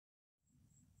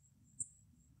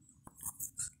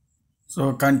So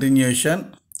continuation,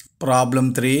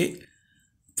 problem 3.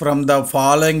 From the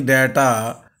following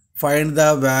data, find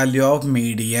the value of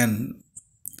median.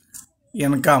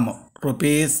 Income,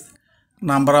 rupees,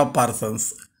 number of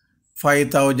persons,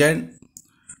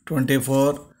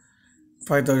 5,024,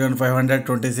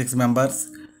 5,526 members,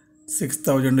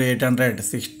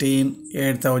 6,816,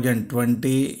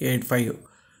 8,020,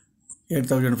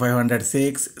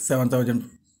 8,506,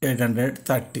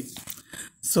 7,830.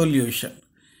 Solution.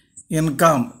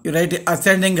 Income, you write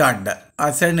ascending order,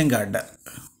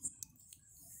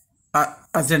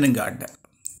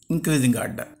 increasing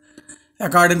order.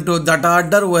 According to that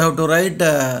order, we have to write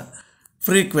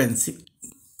frequency.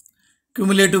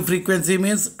 Cumulative frequency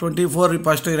means 24,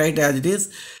 first we write as it is.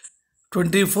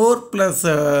 24 plus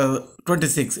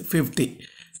 26, 50.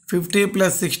 50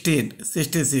 plus 16,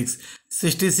 66.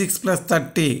 66 plus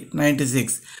 30,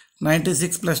 96.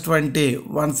 96 plus 20,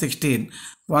 116.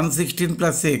 116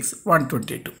 plus 6,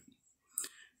 122.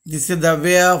 This is the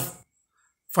way of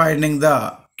finding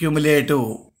the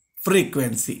cumulative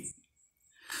frequency.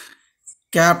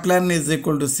 Kaplan is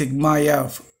equal to sigma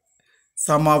f,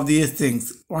 sum of these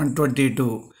things,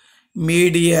 122.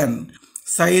 Median,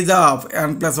 size of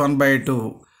n plus 1 by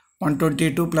 2,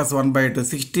 122 plus 1 by 2,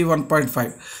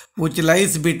 61.5, which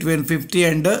lies between 50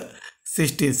 and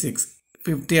 66.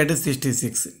 50 and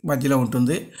 66 మధ్యలో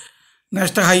ఉంటుంది.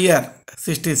 Next higher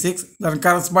 66, దాని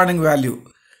corresponding value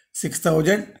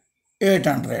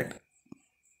 6,800.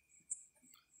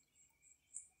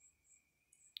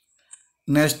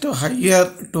 Next higher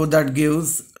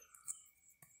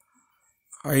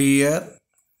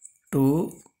to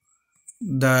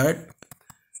that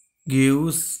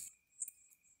gives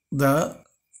the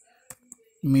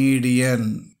median.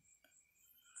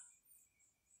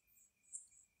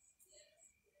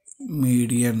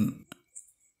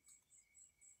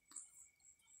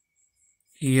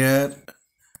 Here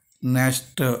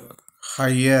next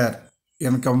higher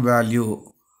income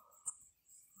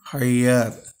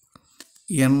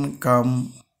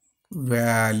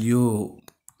value,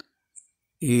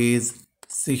 is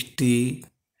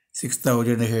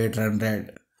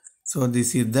 66,800. So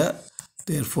this is the,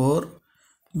 therefore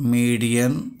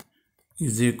median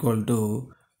is equal to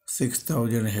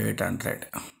 6,800.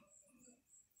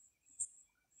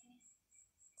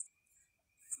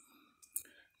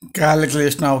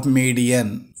 Calculation of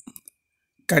median,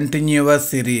 continuous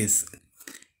series.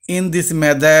 In this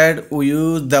method we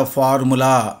use the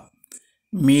formula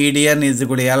median is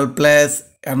equal to L plus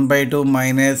n by 2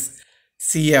 minus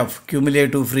CF,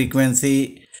 cumulative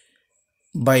frequency,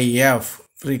 by F,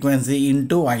 frequency,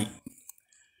 into I,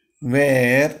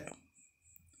 where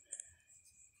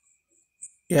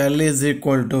L is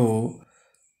equal to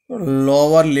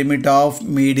lower limit of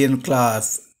median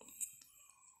class,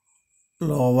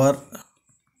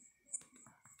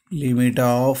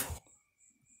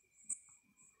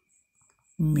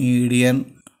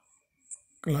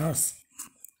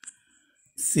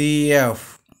 CF,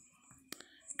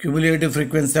 cumulative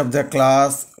frequency of the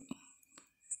class,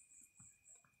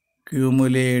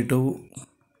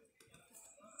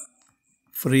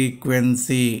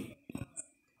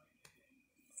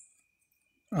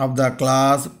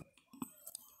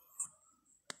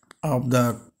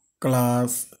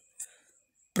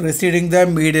 preceding the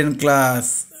median class,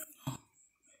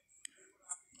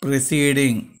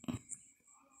 preceding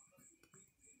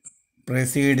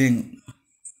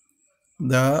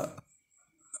the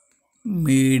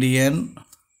median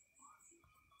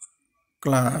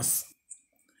class.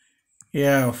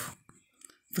 F,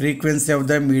 frequency of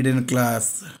the median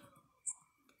class,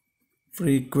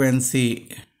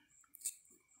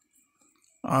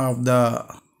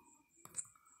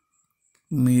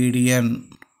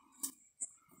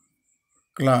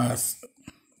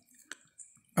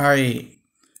 I,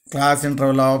 class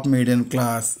interval of median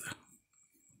class,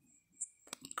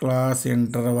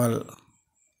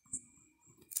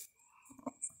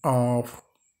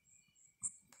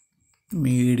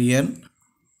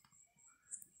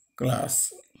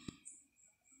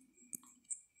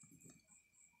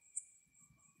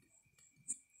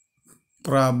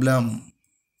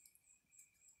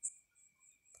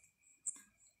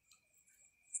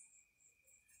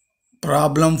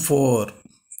 Problem 4.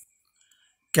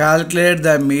 Calculate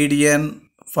the median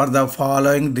for the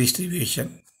following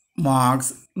distribution.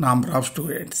 Marks, number of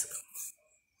students.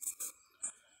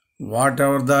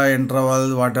 Whatever the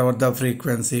interval, whatever the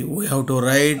frequency, we have to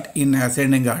write in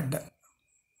ascending order.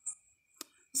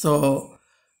 So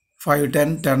 5,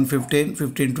 10, 10, 15,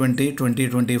 15, 20, 20,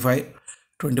 25,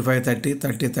 25, 30,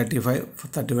 30, 35,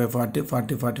 35, 40,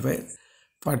 40, 45,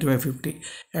 45, 50.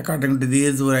 According to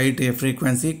these, write a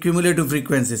frequency. Cumulative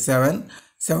frequency 7.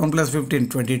 7 plus 15,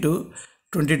 22.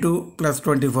 22 plus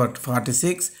 24,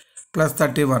 46. Plus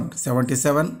 31,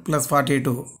 77. Plus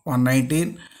 42,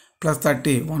 119. Plus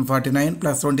 30, 149.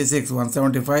 Plus 26,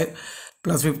 175.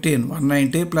 Plus 15,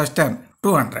 190. Plus 10,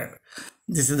 200.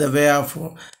 This is the way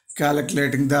of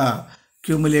calculating the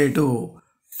cumulative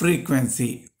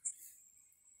frequency.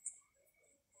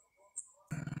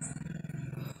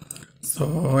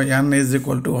 So n is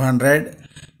equal to 100.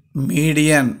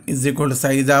 Median is equal to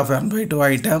size of n by 2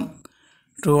 item.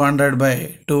 200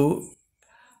 by 2.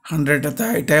 100th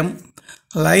item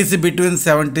lies between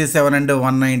 77 and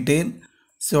 119.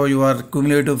 So your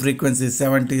cumulative frequency is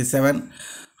 77.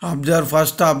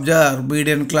 First observe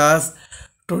median class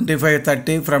 25,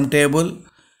 30 from table.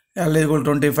 L is equal to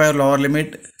 25, lower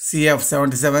limit. CF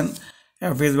 77.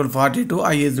 F is equal to 42.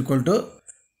 I is equal to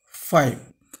 5.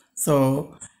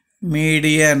 So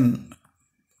median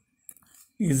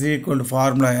is equal to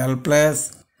formula L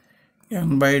plus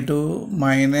n by 2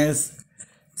 minus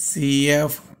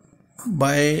CF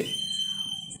by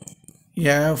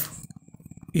F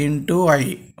into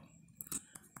I.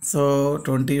 So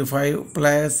 25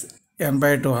 plus n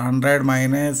by 200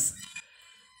 minus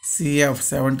CF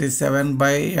 77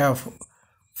 by F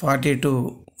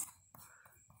 42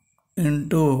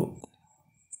 into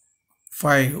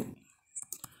 5.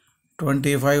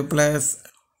 25 plus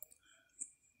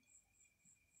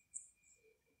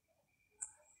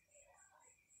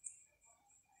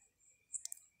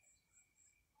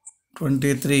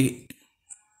 23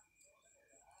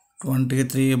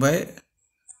 by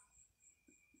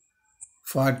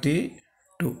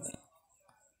 42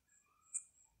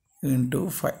 into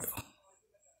 5.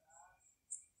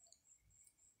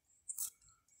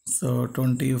 So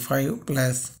 25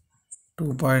 plus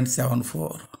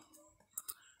 2.74,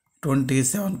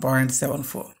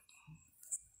 27.74.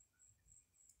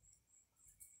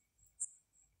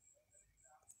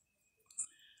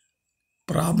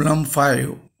 Problem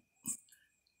 5.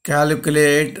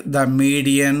 Calculate the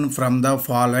median from the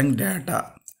following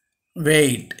data.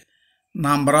 Weight.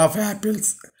 Number of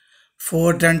apples.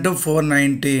 410 to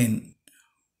 419.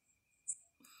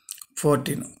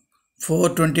 14.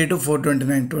 420 to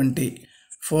 429. 20.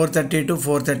 430 to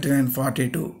 439.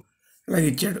 42. ఇలా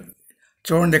ఇచ్చాడు.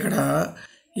 చూడండి, ఇక్కడ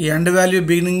ఈ end value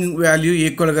beginning value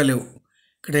ఈక్వల్గా లేవు.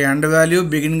 ఇక్కడ end value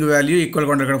beginning value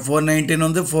ఈక్వల్గా ఉంటుంది. ఇక్కడ 419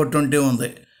 ఉంది, 420 ఉంది.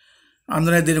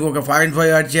 అందులో దీనికి ఒక 0.5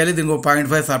 యాడ్ చేయాలి, దీనికి ఒక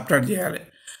 0.5 సబ్ట్రాక్ట్ చేయాలి.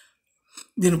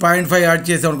 దీన్ని 0.5 యాడ్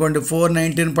చేసాం అనుకోండి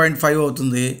 419.5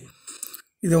 అవుతుంది.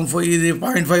 ఇది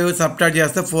 0.5 సబ్ట్రాక్ట్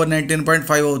చేస్తే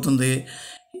 419.5 అవుతుంది.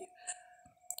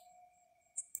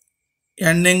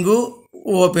 ఎండింగు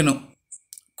ఓపెను,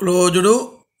 క్లోజ్డ్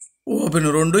ఓపెన్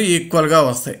రెండు ఈక్వల్గా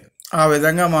వస్తాయి. ఆ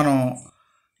విధంగా మనం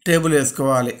టేబుల్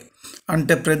వేసుకోవాలి.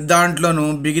 అంటే ప్రతి దాంట్లోనూ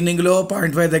బిగినింగ్లో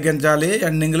 0.5 తగ్గించాలి,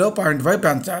 ఎండింగ్లో 0.5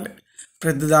 పెంచాలి.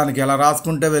 ప్రతి దానికి ఎలా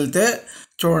రాసుకుంటే వెళ్తే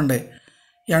చూడండి,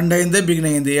 ఎండ్ అయిందే బిగిన్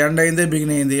అయింది, ఎండ్ అయిందే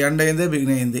బిగిన్ అయింది, ఎండ్ అయిందే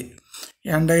బిగిన్ అయింది,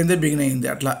 ఎండ్ అయిందే బిగిన్ అయింది.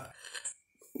 అట్లా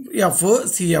F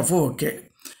CF okay.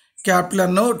 Capital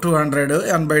N 200,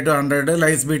 n by 200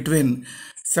 lies between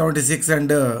 76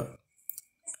 and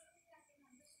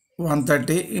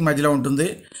 130 ఈ మధ్యలో ఉంటుంది.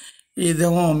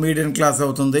 ఇదేమో మీడియం క్లాస్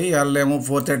అవుతుంది. ఎల్ ఏమో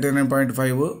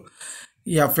 439.5,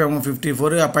 ఎఫ్ ఏమో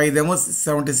 54, ఆ పైదేమో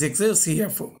 76,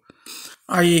 సిఎఫ్.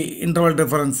 ఈ ఇంటర్వల్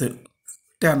డిఫరెన్స్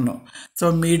 10. సో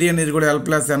మీడియన్ ఇది కూడా L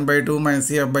plus n by 2 minus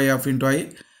CF by F into I.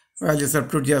 Value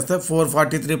substitute చేస్తే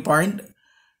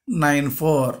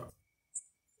 443.94.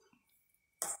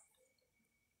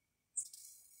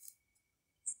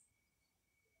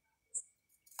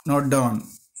 Note down.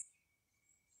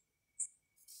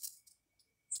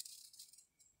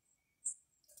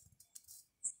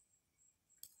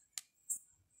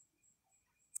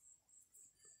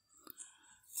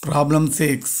 Problem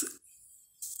 6.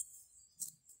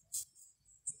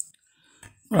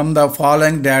 From the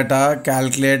following data,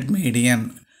 calculate median.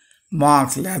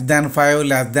 Marks less than 5,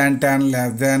 less than 10,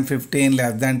 less than 15,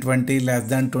 less than 20, less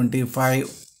than 25,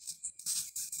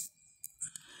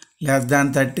 less than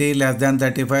 30, less than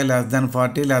 35, less than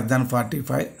 40, less than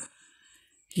 45.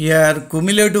 Here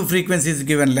cumulative frequency is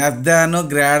given. Less than,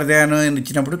 greater than అని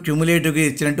ఇచ్చినప్పుడు క్యూములేటివ్గా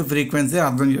ఇచ్చినట్టు frequency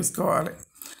అర్థం చేసుకోవాలి.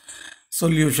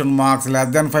 Solution marks less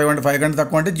than 5 అంటే 5 కంటే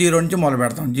తక్కువ అంటే 0 నుంచి మొదలు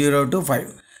పెడతాం. 0 to 5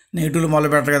 నెగిటివ్లు మొదలు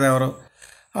పెట్టరు కదా ఎవరు.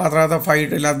 ఆ తర్వాత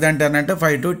 5 లెస్ దాన్ 10 అంటే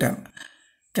 5 to 10,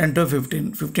 10 to 15,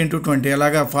 15 to 20,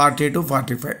 అలాగా 40 to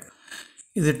 45.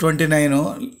 ఇది 29,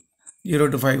 0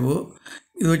 to 5.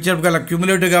 ఇది వచ్చేప్పుడు గల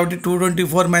క్యూములేటివ్ కాబట్టి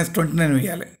 224 మైనస్ 29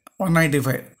 వేయాలి,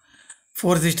 195.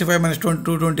 465 మైనస్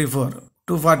 224,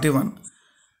 241.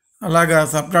 అలాగా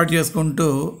సబ్ట్రాక్ట్ చేసుకుంటూ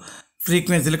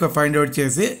ఫ్రీక్వెన్సీలకు ఫైండ్ అవుట్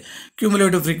చేసి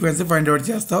క్యూములేటివ్ ఫ్రీక్వెన్సీ ఫైండ్ అవుట్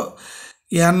చేస్తావు.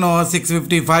 ఎన్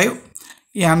 655,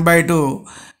 n/2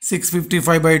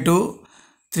 655/2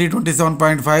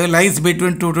 327.5 లైస్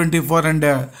బిట్వీన్ 224 అండ్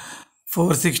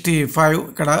 465.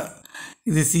 ఇక్కడ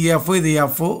ఇది సిఎఫ్, ఇది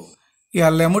ఎఫ్,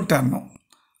 ఎల్ ఏమో 10,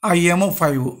 ఐ ఏమో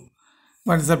 5.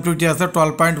 వాటిని సబ్స్టిట్యూట్ చేస్తే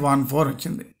 12.14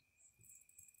 వచ్చింది.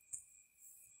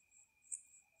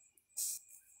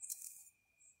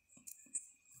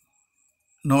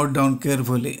 Note down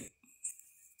carefully.